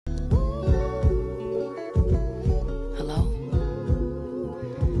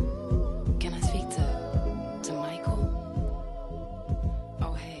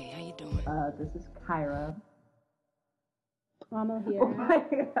This is Kyra. Amo here. Oh my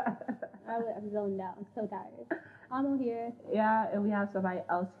God. I'm zoned out. I'm so tired. Amo here. Yeah, and we have somebody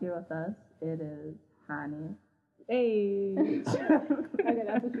else here with us. It is Hani. Hey. Okay,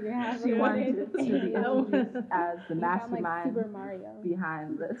 that's what you're gonna have. She wanted to be Hey. introduced as the You sound mastermind like Super Mario.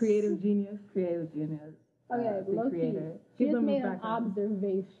 behind this. Creative genius. Creative genius. Okay, the low creator. key. She Give just them a made an background.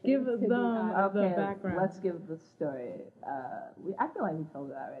 observation. Give to them be honest. the Okay, background. let's give the story. I feel like we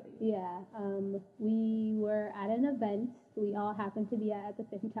told it already. Yeah. We were at an event. We all happened to be at the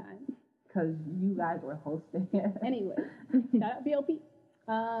same time. Because you guys were hosting it. Anyway, shout out BLP.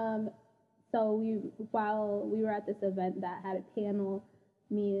 So while we were at this event that had a panel,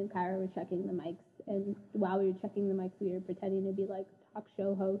 me and Kyra were checking the mics, and while we were checking the mics, we were pretending to be like talk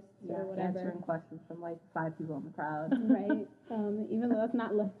show hosts or whatever. Answering questions from like 5 people in the crowd. Right. Even though that's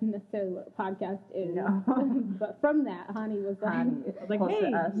not necessarily what a podcast is. No. But from that, Hani was like, Hani like, posted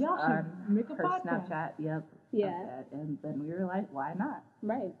hey, us y'all should on make a her podcast. Snapchat. Yep. Yeah. And then we were like, why not?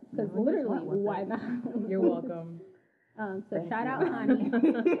 right. Because We just literally, went with why it. not? You're welcome. So Thank shout you. out Hani.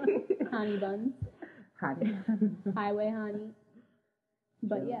 Hani Buns. Hani. Highway Hani.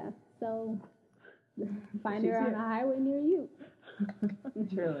 But True. yeah, so find She's her on here. a highway near you.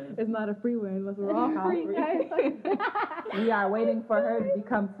 Truly. It's not a freeway unless we're all free. We are waiting for her to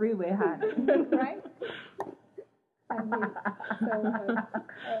become freeway Hani. Right? I mean,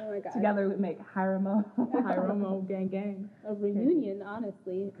 oh my god. Together we make Hiramo. Hiromo gang gang. A reunion,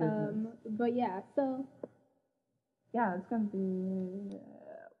 honestly. Goodness. But yeah, so Yeah, it's going to be...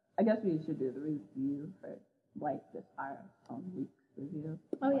 I guess we should do the review for, like, just our own week's review.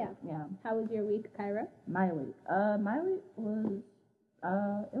 oh yeah. Yeah. How was your week, Kyra? My week. My week was...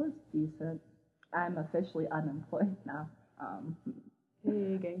 it was decent. I'm officially unemployed now.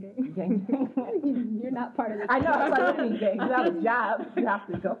 Hey, gang gang. Gang. You're not part of the I know, it's like any gang. You have a job, you have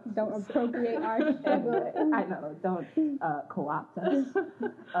to go. Don't appropriate our struggle. I know, don't co-opt us.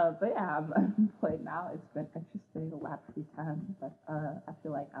 But yeah, I'm unemployed now. It's been interesting the last few times, but I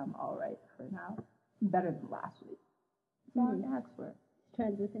feel like I'm all right for now. Better than last week. So I asked for it.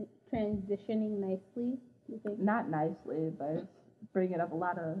 Transitioning nicely, you think? Not nicely, but it's bringing up a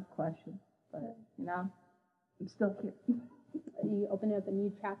lot of questions. But, you know, I'm still here. You opening up a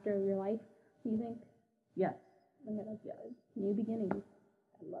new chapter of your life, you think? Yes. Okay, that's good. New beginnings.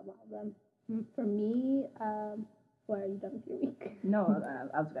 I love all of them. For me, what are you done with your week? No,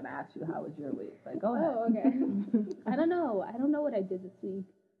 I was going to ask you, how was your week? But go ahead. Oh, okay. I don't know. I don't know what I did this week.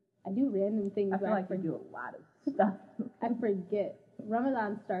 I do random things. I feel like you do a lot of stuff. I forget.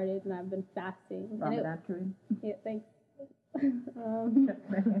 Ramadan started and I've been fasting. Ramadan Kareem. Yeah, thanks. I'm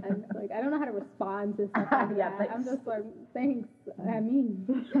like, I don't know how to respond to stuff like Yeah, that. thanks. I'm just like, thanks. I mean,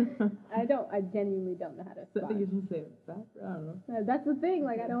 I genuinely don't know how to So you respond. just say that? I don't know. That's the thing.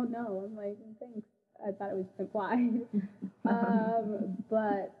 Like, I don't know. I'm like, thanks. I thought it was implied.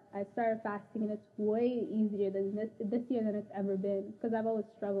 But I started fasting, and it's way easier than this year than it's ever been, because I've always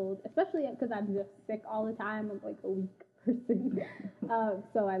struggled, especially because I'm just sick all the time. I'm like a weak person.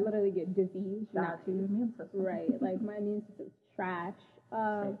 So I literally get dizzy. Shout out to your immune system. Right, like my immune system's trash.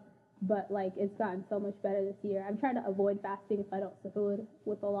 But like it's gotten so much better this year. I'm trying to avoid fasting if I don't sahur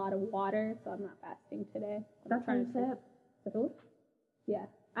with a lot of water, so I'm not fasting today. That's what you said. Sahur? Yeah,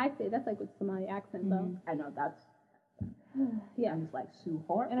 I say that's like with Somali accent though. I know, that's... Yeah, It's like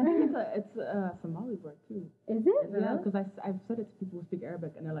suhoor. And I think it's a Somali word too. is it? Yeah, because I've said it to people who speak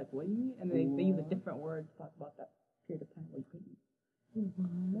Arabic, and they're like, "What do you mean?" And they use a different word to talk about that period of time. What you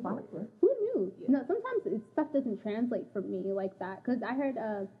couldn't. Who knew? Yeah. No, sometimes stuff doesn't translate for me like that. Because I heard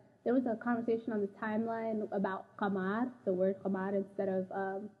there was a conversation on the timeline about qamar, the word qamar instead of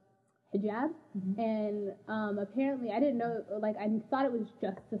hijab. And apparently, I didn't know, like, I thought it was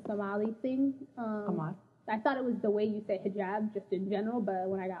just a Somali thing. Qamar. I thought it was the way you say hijab just in general, but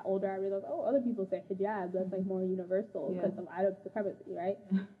when I got older, I realized, oh, other people say hijab. That's like more universal because of Arab supremacy, right?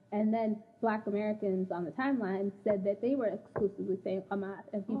 And then Black Americans on the timeline said that they were exclusively saying qamar,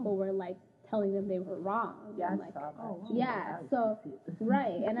 and people were like telling them they were wrong. Yeah, I'm I like, saw that. oh, yeah. So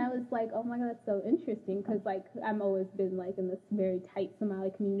right, and I was like, oh my god, that's so interesting, because like I've always been like in this very tight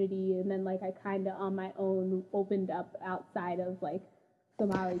Somali community, and then like I kind of on my own opened up outside of like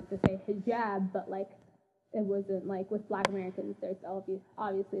Somalis to say hijab, but like it wasn't like with Black Americans. There's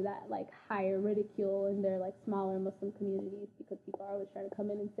obviously that like higher ridicule in their like smaller Muslim communities, because people are always trying to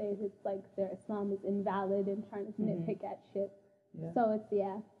come in and say it's like their Islam is invalid and trying to nitpick at shit. Yeah. So it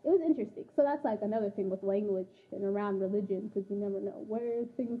was interesting. So that's like another thing with language and around religion, because you never know where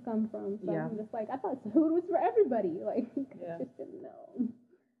things come from. So I'm just like, I thought food was for everybody. Like, I just didn't know.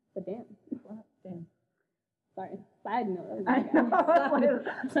 But damn. Damn. Sorry. Side note. I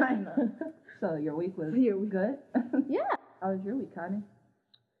know. So your week was good? Yeah. How was your week, Connie?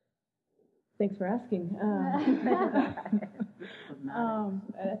 Thanks for asking. I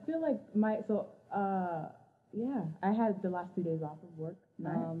feel like I had the last 2 days off of work.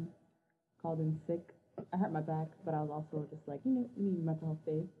 Nice. Called in sick. I hurt my back, but I was also just like, need mental health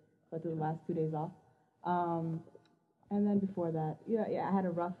days. So I took the last 2 days off. And then before that, I had a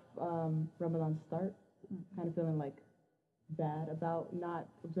rough Ramadan start. Kind of feeling like bad about not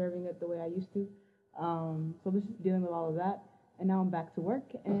observing it the way I used to. So just dealing with all of that. And now I'm back to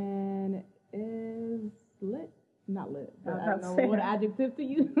work, and it is lit. Not lit, but I don't know what adjective to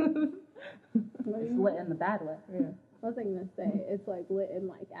use. It's lit in the bad way. Yeah. I was gonna say it's like lit in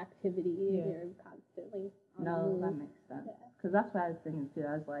like activity. Yeah. You're constantly. No, that makes sense. Because that's what I was thinking too.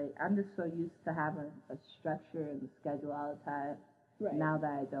 I was like, I'm just so used to having a structure and a schedule all the time. Right. Now that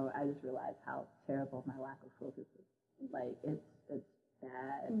I don't, I just realize how terrible my lack of focus is. Like it's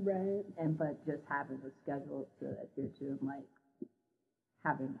bad. Right. But just having a schedule to adhere to, and like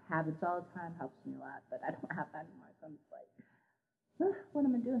having habits all the time helps me a lot. But I don't have that anymore. So I'm just like, what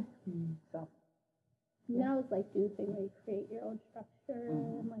am I doing? So. Now it's like do the thing where you create your own structure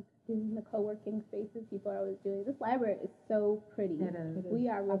and like doing the co-working spaces people are always doing. This library is so pretty. It is. We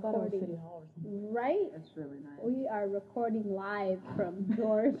are recording. City Hall or something. Right? It's really nice. We are recording live from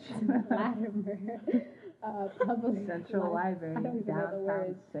George Latimer Public Central Library,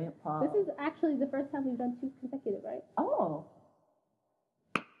 downtown St. Paul. This is actually the first time we've done 2 consecutive, right? Oh.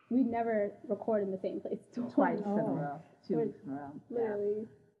 We never record in the same place twice in a row. 2 weeks in a row. Literally.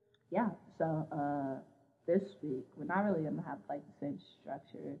 Yeah. So this week we're not really gonna have like the same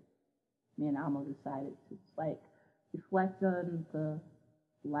structure. Me and Almo decided to just like reflect on the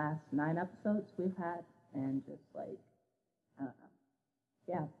last 9 episodes we've had and just like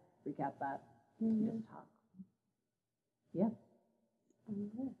recap that and just talk. Yeah.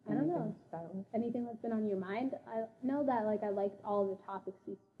 I don't know. Anything that's been on your mind? I know that like I liked all the topics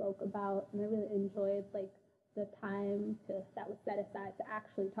we spoke about, and I really enjoyed like the time that was set aside to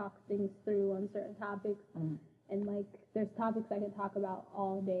actually talk things through on certain topics. And like there's topics I can talk about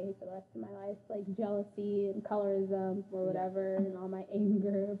all day for the rest of my life, like jealousy and colorism or whatever, and all my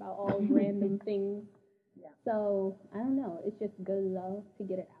anger about all random things. Yeah. So I don't know. It's just good though to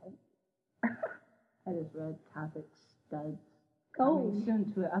get it out. I just read topics studs. Coming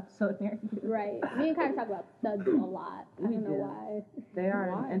soon to an episode near you. Right. Me and Kyra talk about studs a lot. I don't know why. They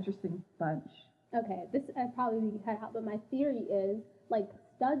are an interesting bunch. Okay, this probably we can cut out, but my theory is like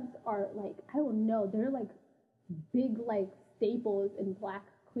studs are like I don't know, they're like big like staples in Black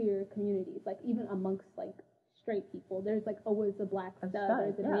queer communities, like even amongst like straight people. There's like always a Black stud.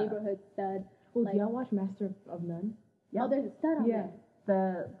 There's a neighborhood stud. Oh, do y'all watch Master of None? Yeah. Oh, there's a stud on there.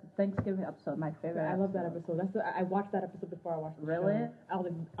 The Thanksgiving episode, my favorite. I love that episode. I watched that episode before I watched the show. Really? I was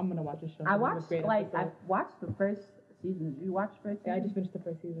like, I'm gonna watch this show. I watched the first season. Did you watch the first season? Yeah, I just finished the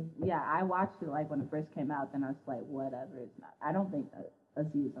first season. Yeah, I watched it like when it first came out. Then I was like, whatever. It's not. I don't think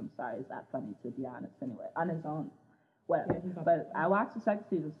Aziz, I'm sorry, is that funny to be honest. Anyway, on his own, whatever. Yeah, but I watched the second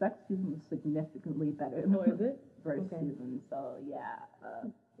season. The second season was significantly better than the first season. So yeah,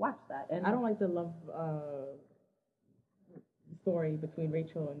 watch that. And I don't like the love story between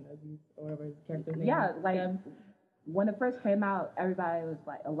Rachel and Aziz or whatever his character's name. Yeah, like when it first came out, everybody was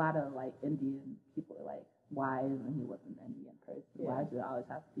like, a lot of like Indian people were like, why isn't he wasn't an Indian person? Yeah. Why does it always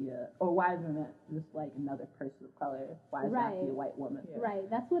have to be or why isn't it just like another person of color? Why does it have to be a white woman? Yeah. Right,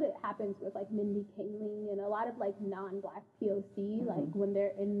 that's what it happens with like Mindy Kaling and a lot of like non-Black POC, like when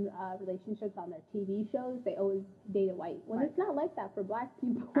they're in relationships on their TV shows, they always date a white. When it's not like that for Black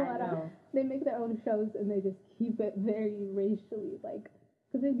people at all. They make their own shows and they just keep it very racially, like,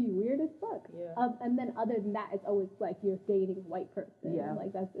 because it'd be weird as fuck. Yeah. And then other than that, it's always like you're dating a white person. Yeah.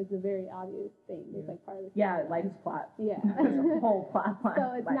 Like it's a very obvious thing. It's like part of the like his plot. Yeah. The whole plot line.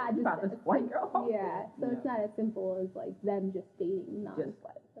 So it's like, not just about this white girl. Yeah. So it's not as simple as like them just dating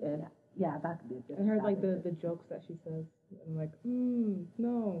non-white. Yeah, that could be a good. I heard like the jokes that she says. I'm like,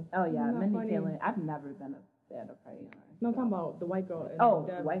 no. Oh yeah, Mindy Kaling. I've never been a fan of her. No, I'm talking about the white girl. And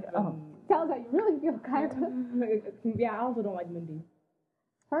the white girl. Tell us how you really feel, Kyra. Yeah, I also don't like Mindy.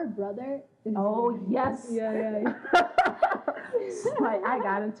 Her brother is... Oh, yes. Yeah. Like, I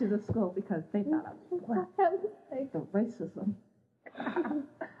got into the school because they thought I was Black. Like, the racism.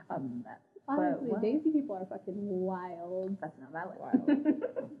 A mess. Honestly, Daisy people are fucking wild. That's not valid.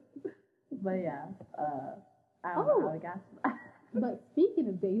 But yeah, I don't know how I got to that. But speaking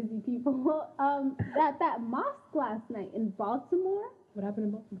of Daisy people, that mosque last night in Baltimore. What happened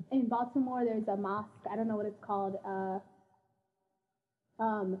in Baltimore? In Baltimore, there's a mosque. I don't know what it's called.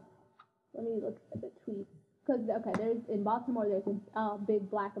 Let me look at the tweet. because okay, there's in Baltimore there's a big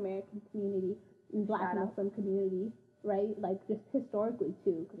Black American community and Black Muslim community, right? Like just historically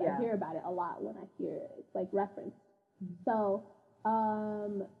too, because I hear about it a lot when I hear it. It's like referenced. So,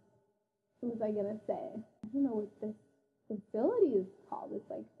 what was I gonna say? I don't know what this facility is called. It's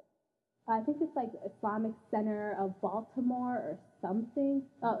like, I think it's like Islamic Center of Baltimore or something.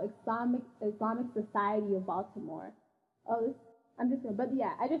 Oh, Islamic Society of Baltimore. Oh, I'm just gonna, but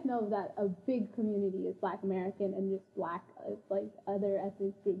yeah, I just know that a big community is Black American and just Black, it's like other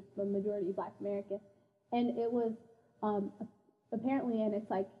ethnic groups, but majority Black American. And it was, apparently, and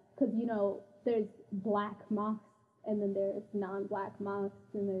it's like, cause you know, there's Black mosques and then there's non-Black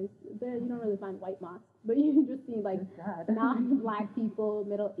mosques and there you don't really find white mosques, but you just see like non-Black people,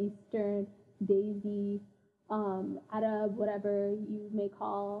 Middle Eastern, Daisy, Arab, whatever you may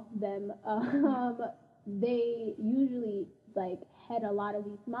call them. They usually like head a lot of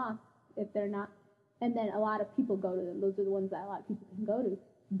these mosques if they're not, and then a lot of people go to them. Those are the ones that a lot of people can go to.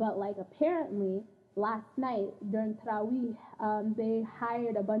 But like apparently last night during Taraweeh, they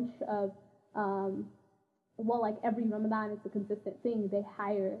hired a bunch of well, like every Ramadan, it's a consistent thing. They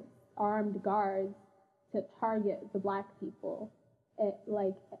hire armed guards to target the Black people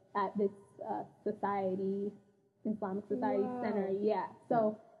at this society, Islamic Society Center. Yeah.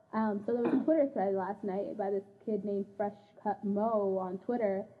 So there was a Twitter thread last night by this kid named Fresh Cut Mo on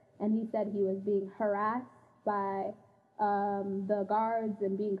Twitter, and he said he was being harassed by the guards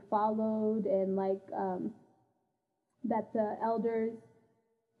and being followed, and like that the elders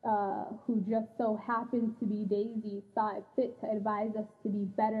who just so happened to be Daisy saw it fit to advise us to be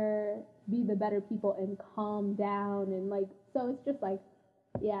the better people and calm down, and like, so it's just like,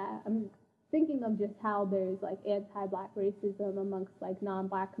 yeah, I'm thinking of just how there's like anti-Black racism amongst like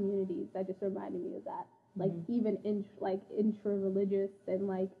non-Black communities. That just reminded me of that. Like even intra-religious and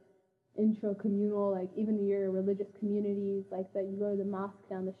like intra-communal, like even your religious communities, like that you go to the mosque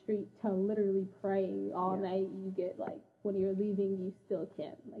down the street to literally pray all night. You get like, when you're leaving, you still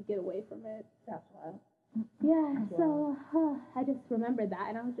can't like get away from it. That's wild. Yeah, so I just remembered that,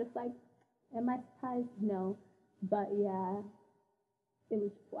 and I was just like, am I surprised? No. But yeah, it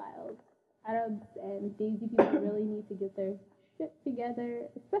was wild. Arabs and Daisy people really need to get their shit together,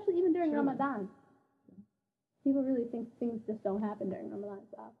 especially even during Ramadan. People really think things just don't happen during Ramadan.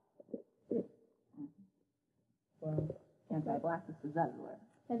 So. Well, anti-Blackness is everywhere.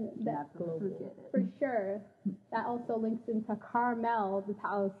 And that's for sure. That also links into Carmel, the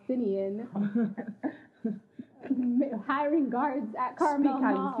Palestinian, hiring guards at Carmel Speak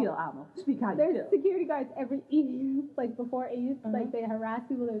how Mall. you feel, Alma. Speak how you There's feel. security guards every Eid, like before Eid, like they harass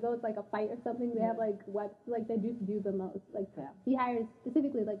people. There's always like a fight or something. They have like like they just do the most. Like he hires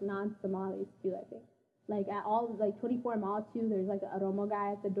specifically like non-Somalis to do that thing. Like at all, like 24 Mall too, there's like a Oromo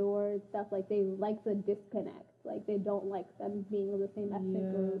guy at the door and stuff. Like they like the disconnect. Like they don't like them being of the same ethnic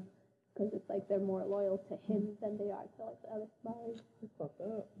group, because it's like they're more loyal to him than they are to like the other Somalis. It's fucked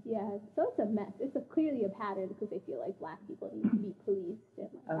up. Yeah, so it's a mess. It's clearly a pattern because they feel like Black people need to be policed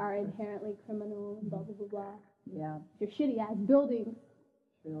and like, are inherently criminal and blah blah blah blah. Yeah. Your shitty ass buildings.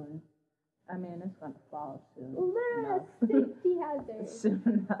 Really. I mean, it's gonna fall soon. Literally a safety hazard. Soon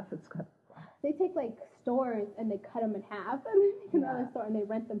enough, it's gonna fall. They take like stores and they cut them in half and then make another store and they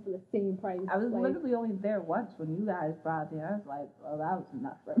rent them for the same price. I was like, literally only there once when you guys brought me. I was like, well, that was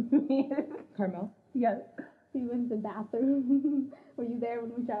enough for me. Carmel? Yes. You went to the bathroom. Were you there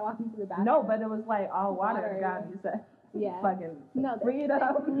when we tried walking to the bathroom? No, but it was like all water. God, you said. Yeah. Fucking freedom.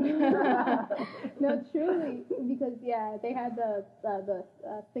 No, truly, because they had the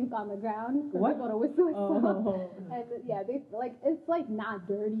sink on the ground for people to whistle. And they like, it's like not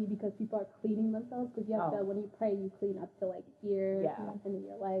dirty because people are cleaning themselves, because you have to, when you pray, you clean up to like here and then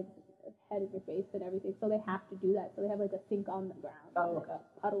your legs, head, and your face and everything. So they have to do that. So they have like a sink on the ground. Oh, okay.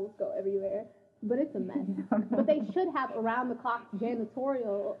 Puddles go everywhere. But it's a mess. But they should have around the clock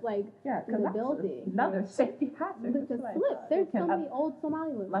janitorial, like, in the building. Another safety hazard. It's a slip. There's so many old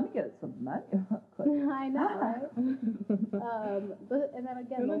Somali women. Let me get some money. I know, right? But and then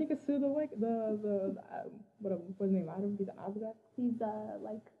again, and then you can sue the what's his name? I don't know. He's an Arab guy. He's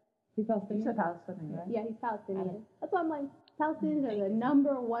he's Palestinian. He's Palestinian, right? Yeah, he's Palestinian. That's why I'm like, Palestinians are the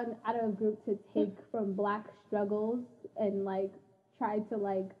number one Arab group to take from Black struggles and like try to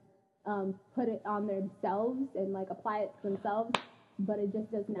like put it on themselves and like apply it to themselves, but it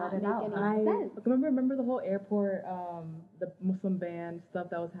just does not make any sense. Remember the whole airport, the Muslim ban stuff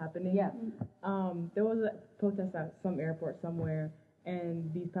that was happening? Yeah. There was a protest at some airport somewhere,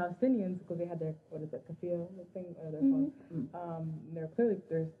 And these Palestinians, because they had their, what is it, kafia thing, they're called,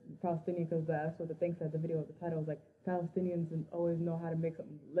 they're Palestinian because that's what the thing said, the video, the title was like, Palestinians always know how to make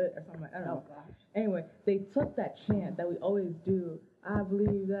something lit or something like that. I don't know. Gosh. Anyway, they took that chant that we always do, I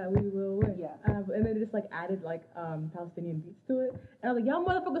believe that we will win. Yeah. And then they just like added like Palestinian beats to it. And I was like, y'all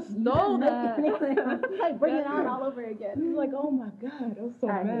motherfuckers stole that. Like bring it on all over again. I was like, oh my god, I was so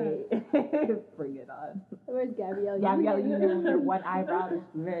mad. Bring it on. Where's Gabrielle? Gabrielle, you know, your one eyebrow is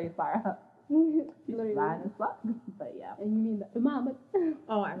very far up. She's Literally. fine as fuck. But yeah. And you mean the Imam?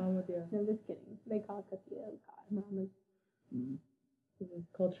 Oh, I'm with you. No, I'm just kidding. They call it kafia. Imam. This is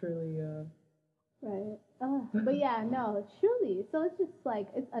culturally, Right. But yeah, no, truly. So it's just like,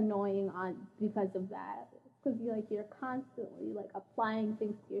 it's annoying because of that. Because you're constantly like applying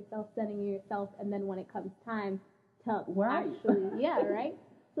things to yourself, centering yourself, and then when it comes time to yeah, right?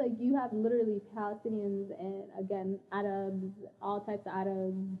 It's like you have literally Palestinians and again Arabs, all types of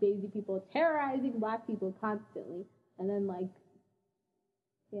Arabs, Daisy people terrorizing Black people constantly, and then like,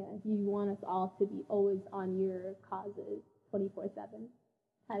 yeah, you want us all to be always on your causes 24/7.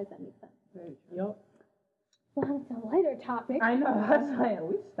 How does that make sense? Very true. Yup. Well, it's a lighter topic. I know. That's why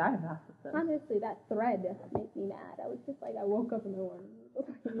we started off with this. Honestly, that thread makes me mad. I was just like, I woke up in the morning.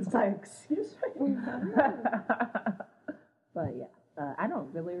 It's like, excuse me. But yeah, I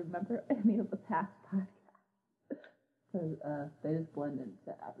don't really remember any of the past podcasts because they just blend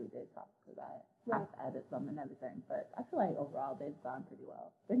into everyday talk because I have to edit them and everything. But I feel like overall they've gone pretty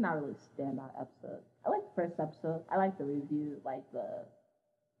well. They're not really standout episodes. I like the first episode. I like the review, like the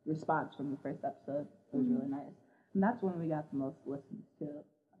response from the first episode. It was really nice. And that's when we got the most listens too.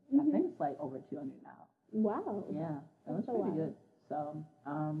 I think it's like over 200 now. Wow. Yeah, that was pretty good. So,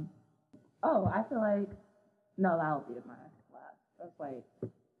 I feel like, no, that'll be my last. I was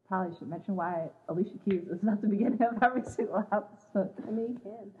like, probably should mention why Alicia Keys is at the beginning of every single episode. I mean, you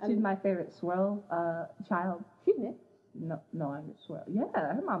can. She's my favorite swirl child. She's mixed. No, I'm a swirl. Yeah,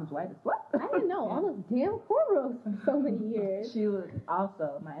 her mom's white as what? I didn't know all those damn cornrows for so many years. She was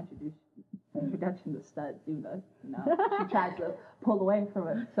also my introduction to studs, even though, she tries to pull away from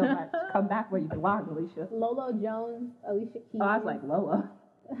it so much. Come back where you belong, Alicia. Lolo Jones, Alicia Keys. Oh, I was like, Lola.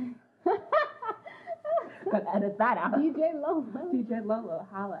 But edit that out. DJ Lolo. DJ Lolo,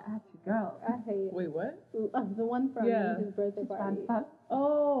 holla at your girl. I hate it. wait, what? The one from his birthday party. Fun.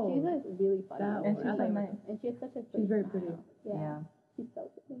 Oh. She's like really funny. And she's so nice. And she has such a She's very pretty. Yeah. She's so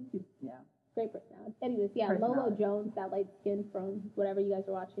pretty. Yeah. Great personality. Anyways, yeah, Lolo Jones, that light skin from whatever you guys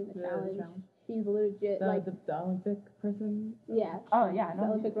were watching, the challenge. She's legit the Olympic person. Yeah. Oh yeah, I know. The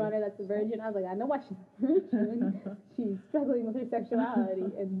Olympic runner that's a virgin. I was like, I know why she's a virgin. She's struggling with her sexuality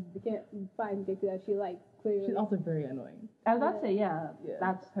and can't find dick that she likes. Clearly. She's also very annoying. I was about to say,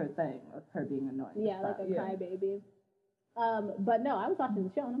 that's her thing, of her being annoying. Yeah, like a crybaby. But no, I was watching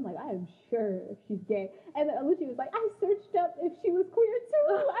the show and I'm like, I am sure she's gay. And then Lucci was like, I searched up if she was queer too.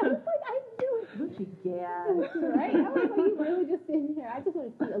 I was like, I knew it. Lucci, yeah. Right? I was like, you really just sitting here. I just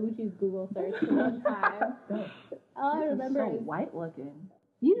want to see Lucci's Google search one time. All I remember so is white looking.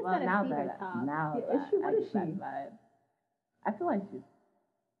 You just well, gotta see her top. Now yeah, is she, what is she? Vibe. I feel like she's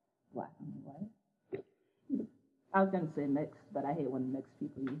black and white. I was gonna say mixed, but I hate when mixed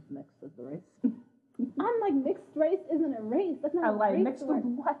people use mixed as the race. I'm like, mixed race isn't a race. That's not a like race mixed word.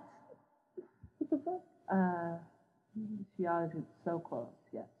 with what? What the fuck? She always gets so close,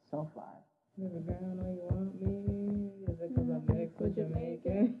 yet so far. Baby girl, know you want me. Is it because I'm mixed with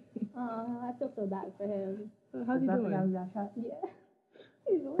Jamaican? I feel so bad for him. How's he doing? Yeah.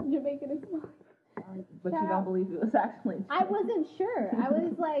 He's Jamaican as well. But you don't believe it was actually true. I wasn't sure. I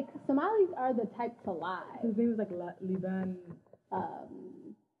was like, Somalis are the type to lie. His name was like Liban.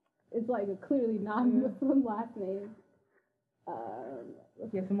 It's like a clearly non-Muslim last name.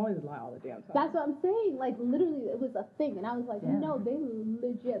 Yeah, Somalis lie all the damn time. That's what I'm saying. Like, literally, it was a thing. And I was like, no, they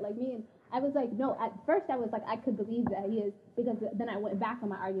legit. Like, me and I was like, no, at first I was like, I could believe that he is. Because then I went back on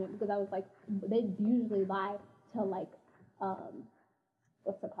my argument because I was like, they usually lie to, like,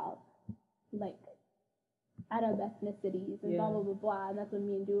 what's it called? Like, Arab ethnicities and blah, blah, blah, blah. And that's when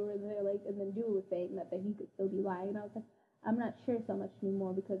me and Dua were there, like, and then Dua was saying that he could still be lying. And I was like, I'm not sure so much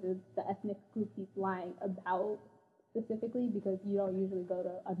anymore because it's the ethnic group he's lying about specifically because you don't usually go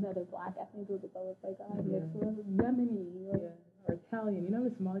to another black ethnic group and go, it's like, I'm mixed with Yemeni. Like, or Italian. You know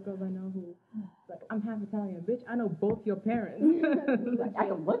the Somali girls I know who, like, I'm half Italian. Bitch, I know both your parents. Like, I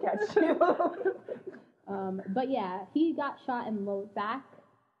can look at you. But yeah, he got shot in the back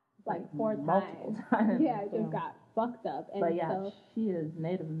like 4 times. Yeah, it just got fucked up. And but yeah, so, she is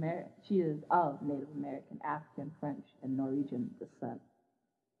Native American. She is of Native American, African, French, and Norwegian descent.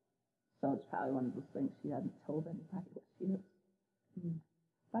 So it's probably one of those things she hadn't told anybody what she is.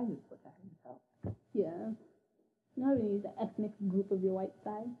 If I just look at her, you tell. Yeah. You know how to use the ethnic group of your white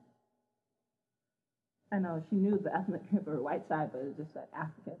side? I know she knew the ethnic group of her white side, but it just said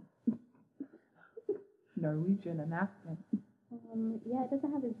African. Norwegian and African. Yeah, it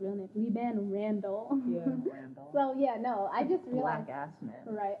doesn't have his real name. Liban Randall. Yeah, Randall. So yeah, no, I just realized. Black ass man.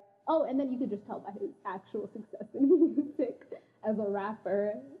 Right. Oh, and then you could just tell by his actual success in music as a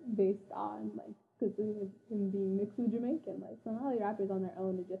rapper based on like because of him being mixed with Jamaican. Like Somali rappers on their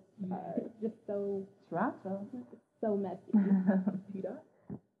own are just so Toronto. so messy. Peter?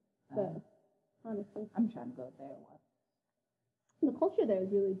 But honestly, I'm trying to go there once. the culture there is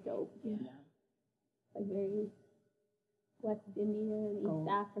really dope. Yeah. Like very West Indian, East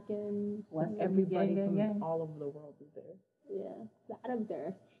African. West Everybody gang, from gang. all over the world is there. Yeah, the Arabs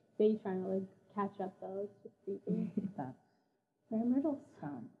there. They trying to like catch up though. It's just creepy. That's Very myrtles.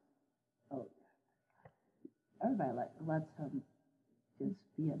 oh yeah. Everybody like lets him just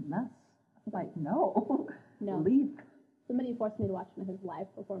be a mess. I'm like, no. No. Leave. Somebody forced me to watch one of his live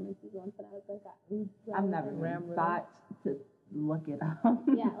performances once, and I was like, I've never even thought to look it up.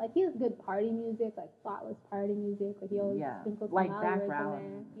 Yeah, like he has good party music, like thoughtless party music. Like he always sprinkles like some Mali words in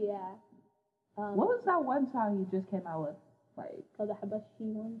background. there. Yeah. What was that one song he just came out with? Like, oh, the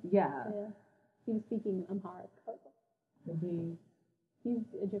Habashi one. yeah. Yeah. He was speaking Amharic. He's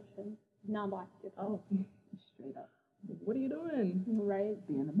Egyptian, non-black Egyptian. Oh, Straight up. what are you doing? Right.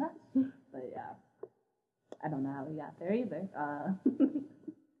 Being a mess. But yeah. I don't know how he got there either.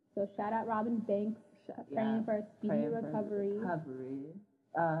 So shout out Robin Banks. Praying for a speedy recovery.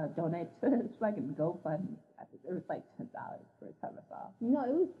 Donate to his fucking GoFundMe. I think it was like $10 for a time I saw. No,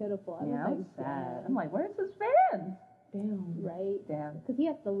 it was pitiful. I Yeah, was it was like, sad. I'm like, where's his fans? Damn. right? Damn. Because he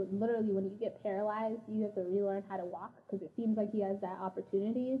has to literally, when you get paralyzed, you have to relearn how to walk because it seems like he has that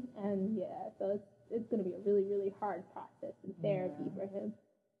opportunity. And yeah, so it's going to be a really, really hard process and therapy for him.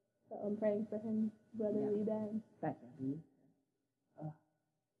 So I'm praying for him, brotherly band. That can be.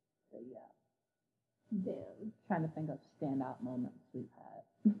 But yeah. Damn. Trying to think of standout moments we've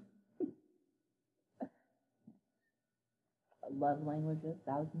had. Love languages.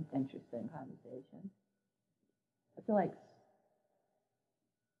 That was an interesting conversation. I feel like,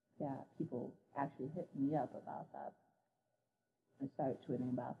 yeah, people actually hit me up about that. I started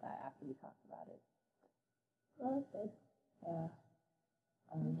tweeting about that after we talked about it. Oh, that's good. Yeah.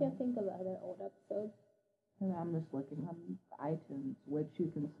 I can't think of other old episodes. And I'm just looking on iTunes, which you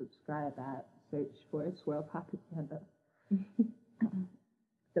can subscribe at. Search for Swirl Propaganda.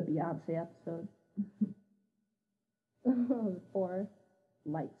 The Beyonce episode. Or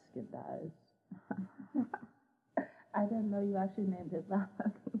Light Skin Eyes. I didn't know you actually named it that.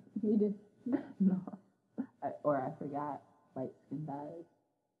 you did. No. I forgot. Light Skin Eyes.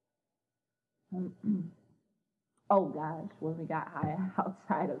 Oh gosh, when we got high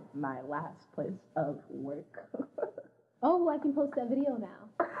outside of my last place of work. Oh, I can post that video now.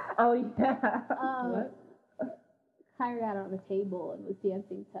 Oh yeah. What? Kyra got on the table and was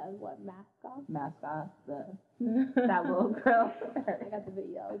dancing to what, Mask Off? Mask Off, that little girl. I got the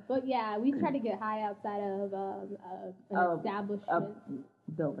video. But yeah, we tried to get high outside of an establishment.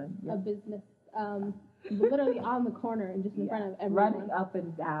 A building. Yeah. A business. Literally on the corner and just in front of everyone. Running up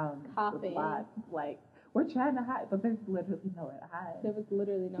and down. Coughing. Like, we're trying to hide, but there's literally nowhere to hide. There was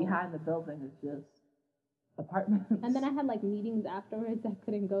literally no Behind the building is just apartments. And then I had like meetings afterwards I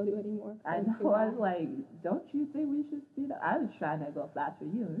couldn't go to anymore. I know. I was like, don't you think we should speed up? I was trying to go faster.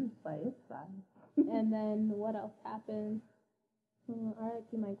 You were just like, it's fine. And then what else happened?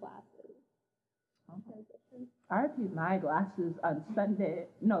 R.I.P. my glasses. R.I.P. my glasses on Sunday.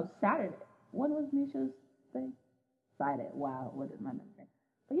 No, Saturday. When was Misha's thing? Friday. Wow, what is my memory?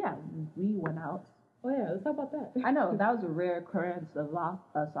 But yeah, we went out. Oh yeah, let's talk about that. I know, that was a rare occurrence of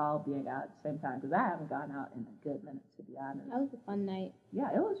us all being out at the same time, because I haven't gone out in a good minute, to be honest. That was a fun night. Yeah,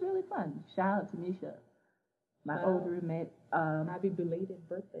 it was really fun. Shout out to Misha, my old roommate. Happy belated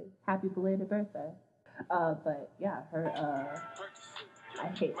birthday. Happy belated birthday. But yeah, her, I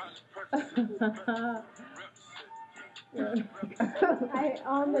hate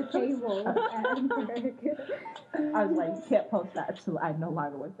on the table at Emperg. I was like, you can't post that until I no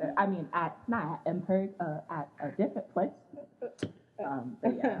longer work there. I mean, not at Emperg, at a different place.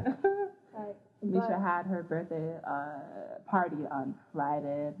 But yeah. Misha had her birthday party on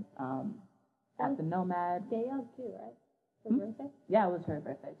Friday at the Nomad. Day of too, right? Her birthday? Yeah, it was her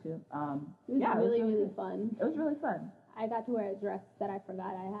birthday too. It was really fun. It was really fun. I got to wear a dress that I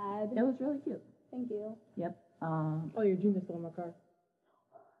forgot I had. It was really cute. Thank you. Yep. Oh, your jeans are still in my car.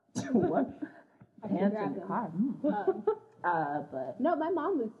 What? Hands in the car. But no, my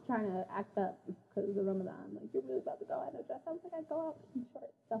mom was trying to act up because of the Ramadan. Like, you're really about to go out in a dress. I was like, I go out in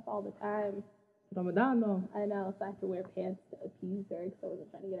short stuff all the time. Ramadan though. I know, so I have to wear pants to appease her because I wasn't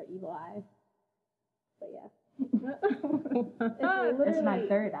trying to get her evil eye. But yeah. it's my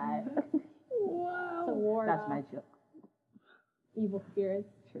third eye. Wow. That's my joke. Evil spirits.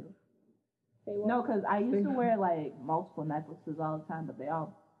 True. Say what? No, because I used to wear like multiple necklaces all the time, but they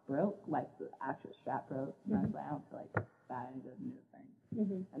all broke. Like the actual strap broke. And I was like, I don't feel like buying a new thing.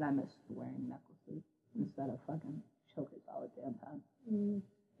 Mm-hmm. And I missed wearing necklaces instead of fucking chokers all the damn time.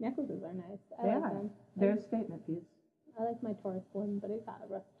 Necklaces are nice. I They like are. them. They're a statement piece. I like my Taurus one, but it got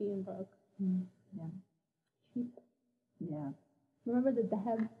rusty and broke. Yeah. Cheap. Yeah. Remember the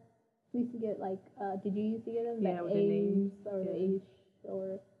dab? We used to get like, did you used to get them? Yeah, the with the names. or the H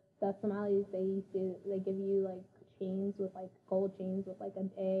or the Somalis. They give you like chains with like gold chains with like an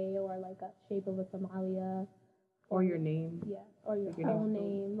A or like a shape of a Somalia. Or your name. Yeah, or your Like your own name's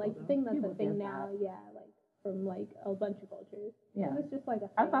name. Like gold. the thing that's People a thing did now. that. Yeah, like from like a bunch of cultures. Yeah. It was just like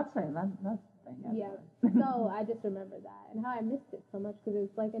a thing. I was about to say, that's the thing. Yeah. So I just remember that and how I missed it so much because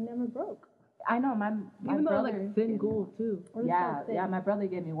it's like it never broke. I know my Even though brother it's like thin gold too. Yeah, yeah. My brother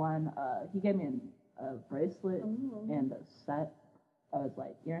gave me one. He gave me a bracelet and a set of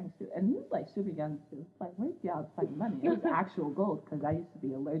like earrings too, and he was like super young too. Like, where's y'all's fucking money? It was actual gold because I used to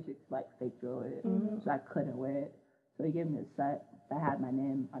be allergic to like fake jewelry, so I couldn't wear it. So he gave me a set that had my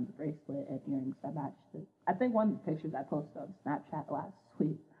name on the bracelet and earrings that matched it. I think one of the pictures I posted on Snapchat last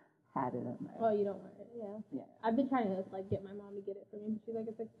week had it on there. Oh, you don't want it, yeah. Yeah. I've been trying to like get my mom to get it for me. She's like,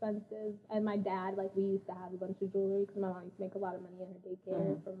 it's expensive. And my dad, like, we used to have a bunch of jewelry because my mom used to make a lot of money in her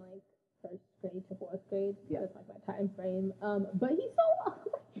daycare from like first grade to fourth grade. Yeah. That's like my time frame. But he's so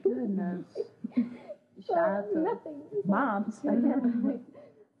Goodness. so Shout out to nothing. moms.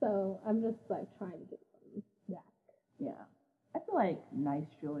 So I'm just like trying to get some back. Yeah. I feel like nice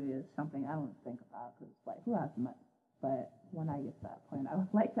jewelry is something I don't think about because it's like, who has money? But when I get to that point, I would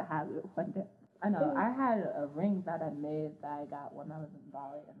like to have it one day. I know. I had a ring that I made that I got when I was in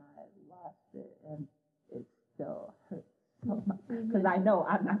Bali, and I lost it, and it still hurts so much because I know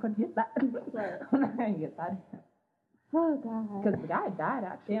I'm not going to get that. Right. I'm not going to get that. Oh, God. Because the guy died,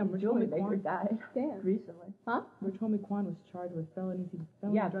 actually. Damn, the jewelry maker died recently. Huh? Rich homie Quan was charged with felony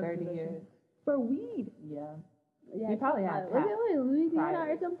Yeah, drug 30 possession. years. For weed. Yeah. Yeah, He probably had was it like Louisiana or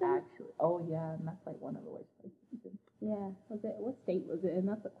priors, something? actually. Oh, yeah, and that's like one of the worst places. Yeah. Was it? What state was it in?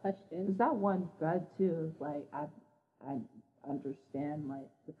 That's the question. Is that one good too? Like I understand like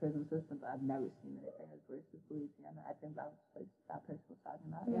the prison system, but I've never seen anything as worse as Louisiana. I think that was what that person was talking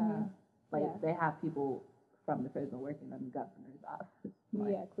about. Mhm. Yeah, like Yeah. they have people from the prison working in the governor's office.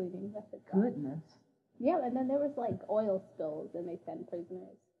 Like, Yeah, cleaning. That's it. goodness. Yeah, and then there was like oil spills, and they send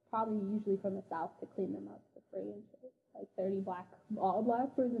prisoners, probably usually from the south, to clean them up for free and shit. Like 30 all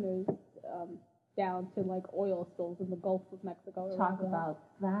black prisoners. Down to like oil spills in the Gulf of Mexico. Talk about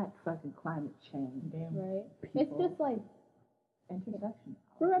that fucking climate change. Damn. Right. People. It's just like Intersection.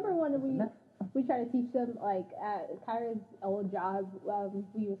 remember when we tried to teach them like at Kyra's old job,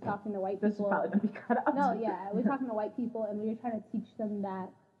 we were talking to white This is people. probably gonna be cut out. No, yeah, we're talking to white people, and we were trying to teach them that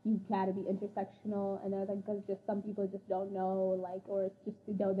you gotta be intersectional, and they're like, because just some people just don't know, like, or it's just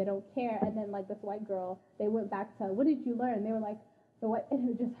they don't care. And then like this white girl, they went back to, what did you learn? They were like. And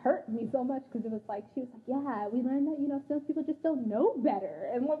it just hurt me so much because it was like, she was like, yeah, we learned that, some people just don't know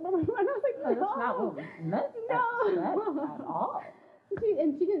better. And I was like, no. That's not what was meant at all.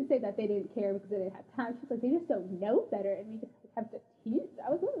 She didn't say that they didn't care because they didn't have time. She's like, they just don't know better, and we just have to teach.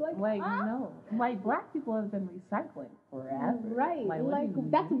 I was really like, no. Like, black people have been recycling forever. Right. Like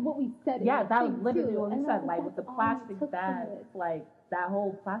that's what we said. Yeah, that was literally too. what we said. Like, with the plastic bag, bags, like, that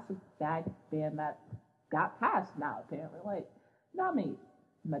whole plastic bag ban that got passed now, apparently. Like, not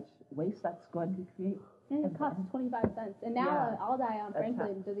much waste that's going to create. And it costs 25 cents. And now Aldi on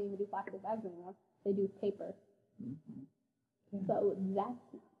Franklin doesn't even do plastic bags anymore. They do paper. Mm-hmm. Yeah. So that's not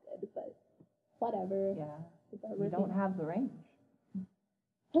good, but whatever. Yeah. We don't have the range.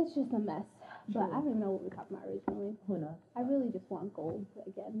 It's just a mess. True. But I don't even know what we were talking about originally. Who knows? I really just want gold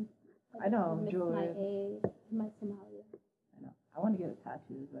again. I know, miss jewelry. my Somalia. I know. I want to get a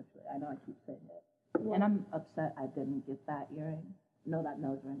tattoo eventually. I know I keep saying it. Yeah. And I'm upset I didn't get that earring. No, that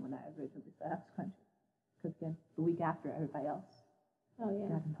nose ring when I originally said I was country. Because again, the week after everybody else Oh, yeah.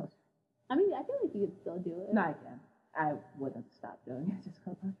 got a nose ring. I mean, I feel like you could still do it. No, I can. I wouldn't stop doing it just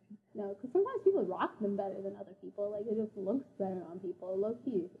because of you. No, because sometimes people rock them better than other people. Like, it just looks better on people. Low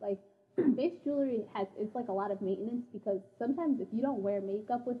key. Like, face jewelry it's like a lot of maintenance because sometimes if you don't wear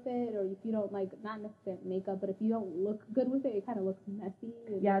makeup with it or if you don't, like, not necessarily makeup, but if you don't look good with it, it kind of looks messy.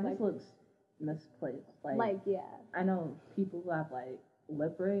 Yeah, it like, just looks misplaced. Yeah. I know people who have like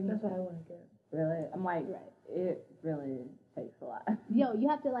lip rings. That's what I want to get. Really, I'm like, Right. it really takes a lot. Yo, you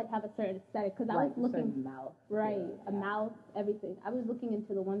have to like have a certain aesthetic because I was looking mouth. right, Yeah. a mouth, everything. I was looking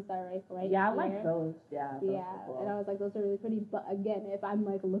into the ones that are right. Yeah, I here. like those. Yeah. Those Yeah, and I was like, those are really pretty. But again, if I'm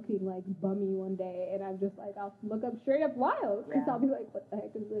like looking like bummy one day, and I'm just like, I'll look up straight up wild because I'll be like, what the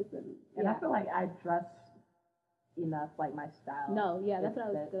heck is this? And I feel like I dress enough, like my style. No, yeah, that's what I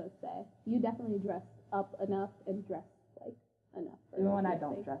was gonna say. You definitely dress up enough and dress like enough. Even when I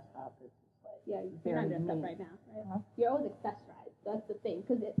don't dress up, it's just like you're not dressed up right now, right? Uh-huh. You're always accessorized. That's the thing,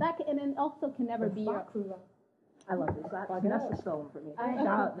 because and it also can never be your. I love these socks. Nessa stole them for me. Shout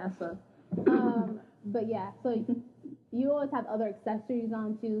out Nessa. But yeah, so you always have other accessories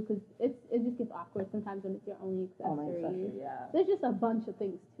on too, because it just gets awkward sometimes when it's your only accessory. Yeah. There's just a bunch of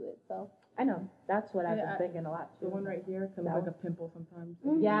things to it, so. I know. That's what I've been thinking a lot too. The one right here can look like a pimple sometimes.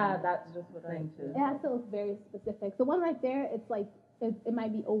 Mm-hmm. Yeah, that's just what I think too. It has to look very specific. The one right there, it's like it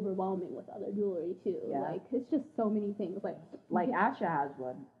might be overwhelming with other jewelry too. Yeah. Like it's just so many things. Like Asha has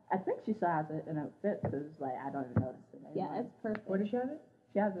one. I think she still has it in her fit because like I don't even notice it anymore. Yeah, it's perfect. Where does she have it?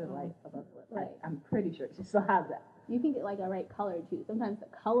 She has it like above the lip. Right. I'm pretty sure she still has that. You can get like a right color too. Sometimes the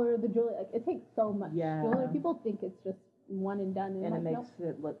color of the jewelry, like it takes so much jewelry. People think it's just one and done, and it like, makes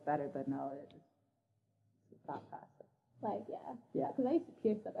it look better, but no, it's not process. Like yeah. Because I used to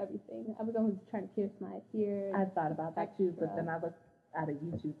pierce up everything. I was always trying to pierce my ear. I thought about that too, but then I looked at a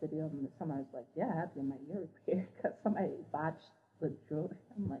YouTube video and somebody was like, "Yeah, I have to get my ear repaired because somebody botched the jewelry."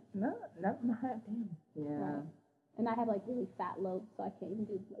 I'm like, "No, never mind." Damn. Yeah. Right. And I have like really fat lobes, so I can't even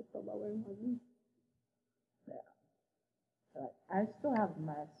do like the lower ones. Yeah. But I still have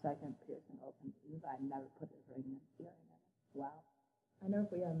my second piercing open too, but I never put a ring in earring in it. Wow. I never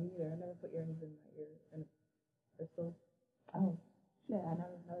put, me either. I never put earrings in my ear and crystal. Oh, shit, I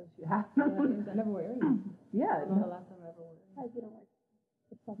never noticed you have I never wear earrings. Yeah. I don't know the last time I ever wore earrings. You don't like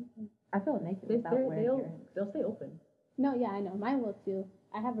something. I feel naked without wearing earrings. They'll stay open. No, yeah, I know. Mine will too.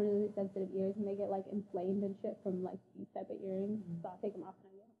 I have really sensitive ears and they get like inflamed and shit from like these type of earrings. So I'll take them off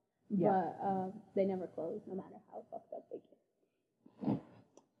when I go. Yeah. But they never close no matter how fucked up they get.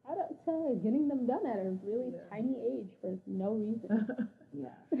 Shout out to getting them done at a really tiny age for no reason.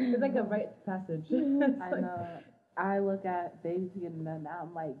 Yeah. It's like a rite of passage. I know. I look at babies getting done now.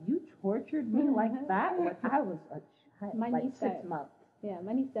 I'm like, you tortured me like that when I was a child, My like niece 6 months. Yeah,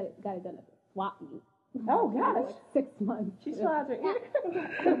 my niece got it done at the swap meet. Oh gosh. Like 6 months. She still has her ear.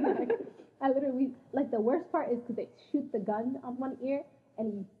 I literally, like the worst part is because they shoot the gun on one ear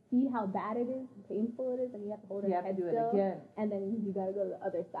and you see how bad it is, painful it is, and you have to hold her head do it still, again. and then you gotta go to the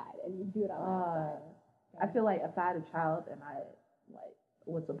other side and you do it on that side. I feel like if I had a child and I like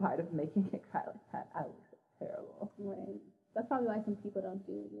was a part of making it cry like that, I would feel terrible. Right. That's probably why some people don't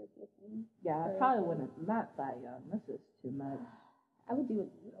do ear piercing. Yeah, I probably wouldn't. Not that young. This is too much. I would do a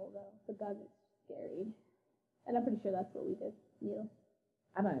needle though. The gun is scary, and I'm pretty sure that's what we did. Needle.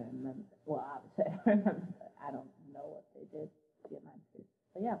 I don't even remember. Well, obviously I remember, but I don't know what they did to get mine too.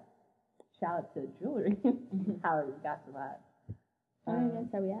 But yeah, shout out to jewelry. However, we got to that. How many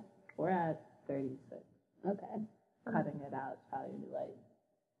minutes are we at? We're at 36. Okay. Cutting it out is probably gonna be like,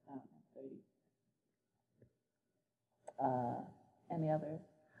 I don't know, 30. Any other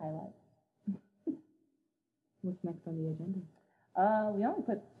highlights? What's next on the agenda? We only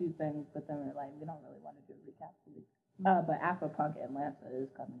put 2 things, but then we're like, we don't really want to do a recap for week. But Afropunk Atlanta is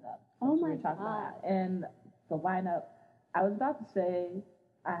coming up. Oh my God. About. And the lineup, I was about to say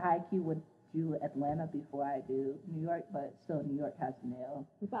I high-key would do Atlanta before I do New York, but still New York has nail.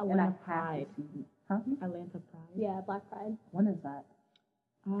 What's that And I Atlanta have to see, Atlanta Pride? Yeah, Black Pride. When is that?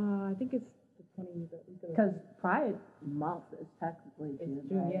 I think it's the 20th. Because Pride month is technically June. It's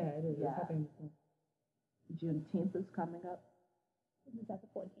June, right? yeah, it is. Yeah. It's happening this month. Juneteenth is coming up. Is that the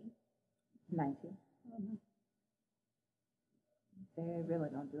 14th? 19th. Mm-hmm. They really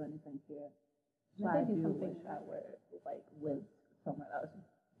don't do anything here. So But I they do do something wish I were like with somewhere that was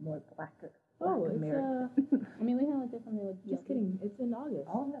more blacker. Oh, Black it's American. I mean, we can look at something with. Just kidding. It's in August.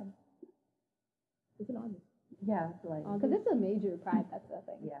 Oh yeah. It's in August. Yeah, it's like Because it's a major Pride. That's the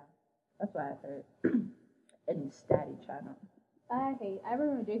thing. yeah. That's what I heard. Any statty channel. I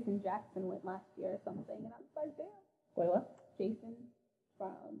remember Jason Jackson went last year or something, and I was like, damn. Wait, what? Jason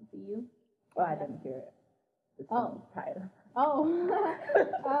from the U. Oh, I didn't hear it. It's Pride. Oh.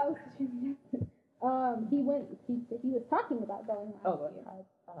 Jason Jackson. He went. He was talking about going last year. Pride.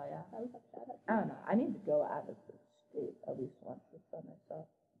 Oh yeah. I was like, shout out. I don't know. I need to go out of the state at least once this summer. So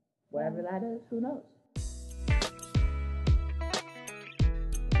wherever that is, who knows?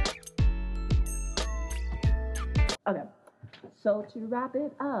 Okay. So to wrap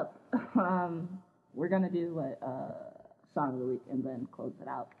it up, we're gonna do song of the week and then close it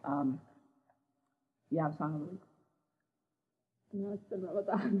out. You have song of the week? No, it's been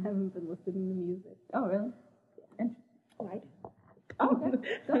Ramadan. I haven't been listening to music. Oh, really? Yeah. Interesting. Oh, I do. Oh, okay.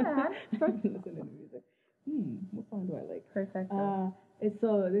 Go ahead. Listening to music. What song do I like? Perfect.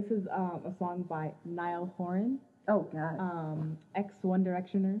 This is a song by Niall Horan. Oh God. Ex One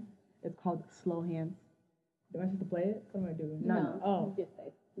Directioner. It's called Slow Hands. Do I have to play it? What am I doing? No. Oh. Just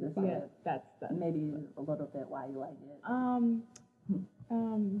say. Yeah, that's maybe a little bit why you like it. Slow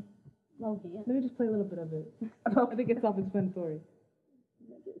hands. Let me just play a little bit of it. I think it's self-explanatory.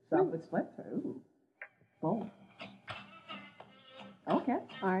 Self-explanatory. Ooh. Bold. Okay.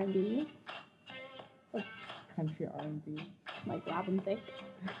 R&B, Country R&B. like Robin Thicke.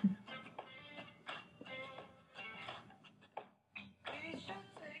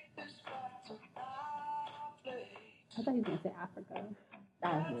 I thought he was gonna say Africa.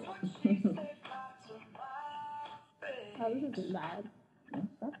 Oh, this isn't bad.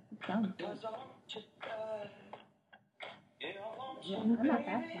 That sounds good. Yeah, I'm not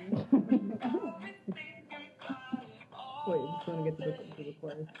asking. Wait, I'm just gonna get to the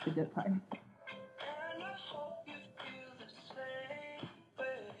chorus. The good part.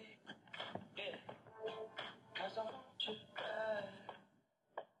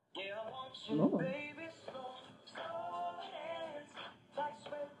 Ooh.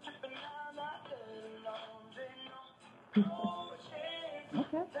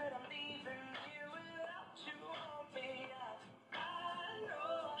 Okay.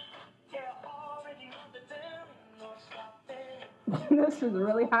 This is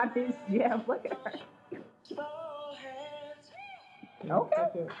really Honey's jam. Look at her.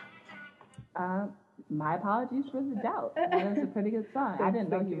 Okay. My apologies for the doubt. That is a pretty good song. I didn't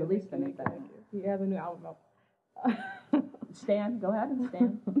know you released anything. He has a new album out. Stan, go ahead and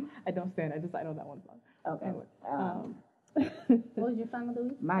Stan. I don't stand. I know that one song. Okay. What was your song of the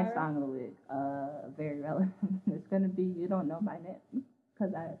week? My Kyra? song of the week, very relevant. It's gonna be "You Don't Know My Name"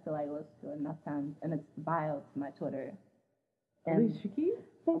 because I feel like I listened to it enough times, and it's the bio to my Twitter. And Alicia Keys?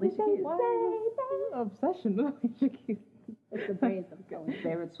 Alicia Keys. Why obsession with Alicia Keys? It's the braids I'm going.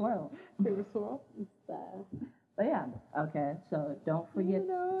 Favorite swirl. Favorite swirl? It's But yeah, okay. So don't forget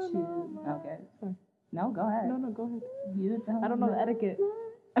to. Okay. Sorry. No, go ahead. No, go ahead. You don't. I don't know the etiquette.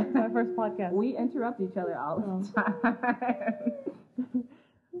 It's my first podcast. We interrupt each other all the time.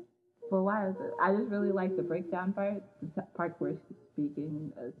 But why is it? I just really like the breakdown part. The part where she's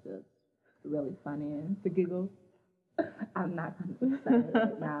speaking is just really funny. And The giggles. I'm not going to say it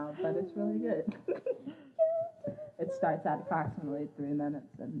right now, but it's really good. It starts at approximately 3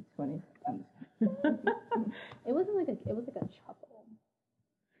 minutes and 20 seconds. It was like a chuckle.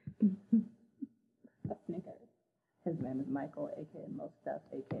 A snicker. His name is Michael, aka Most Stuff,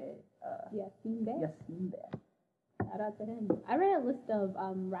 aka Yassine Bey. Yassine Bey. Shout out to him. I read a list of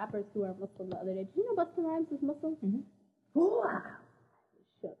rappers who are Muslim the other day. Did you know Busta Rhymes is Muslim? Mm-hmm. Wow.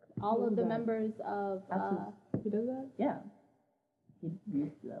 Shook. All of the members of He does that? Yeah. He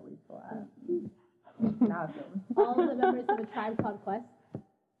used to at least a lot. Now I feel him. all of the members of a tribe called Quest.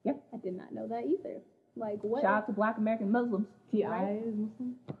 Yep. I did not know that either. Like what? Shout out to Black American Muslims. T.I. Right? is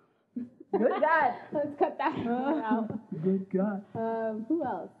Muslim? Good God. Let's cut that out. Good God. Who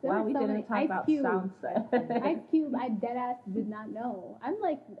else? There Wow, were we so didn't many. talk Ice about Cube. sound set. Ice Cube, I deadass did not know. I'm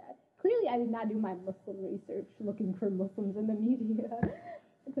like, clearly I did not do my Muslim research looking for Muslims in the media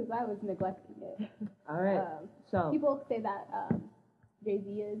because I was neglecting it. All right. So People say that Jay-Z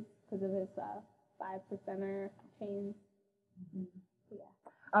is because of his 5%er chains. Yeah.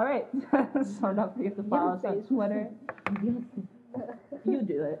 all right. So don't forget to follow us on Twitter. You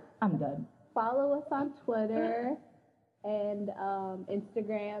do it. I'm done. Follow us on Twitter and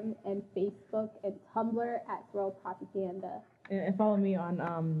Instagram and Facebook and Tumblr at Throw Propaganda. And follow me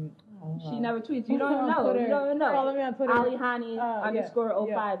on She never tweets. You don't on know. Twitter. You don't know. Follow me on Twitter. Ali Hani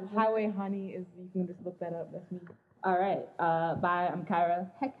 _05. Highway Honey is, you can just look that up. That's me. All right. Bye. I'm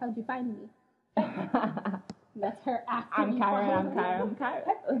Kyra. Heck, how'd you find me? That's her after I'm you Kyra. follow I'm me. Kyra. I'm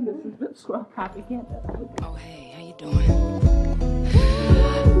Kyra. This is the Squirrel Propaganda. Oh, hey, how you doing?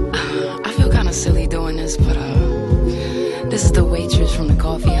 I feel kind of silly doing this, but this is the waitress from the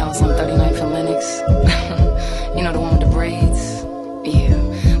coffee house on 39th and Lennox. You know, the one with the braids?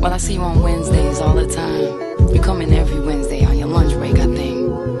 Yeah. Well, I see you on Wednesdays all the time. You come in every Wednesday on your lunch break, I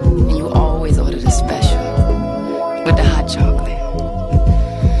think. And you always order the special with the hot chocolate.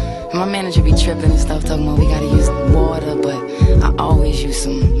 And my manager be tripping and stuff, talking about we gotta use water, but I always use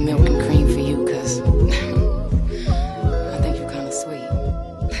some milk and cream for you, cause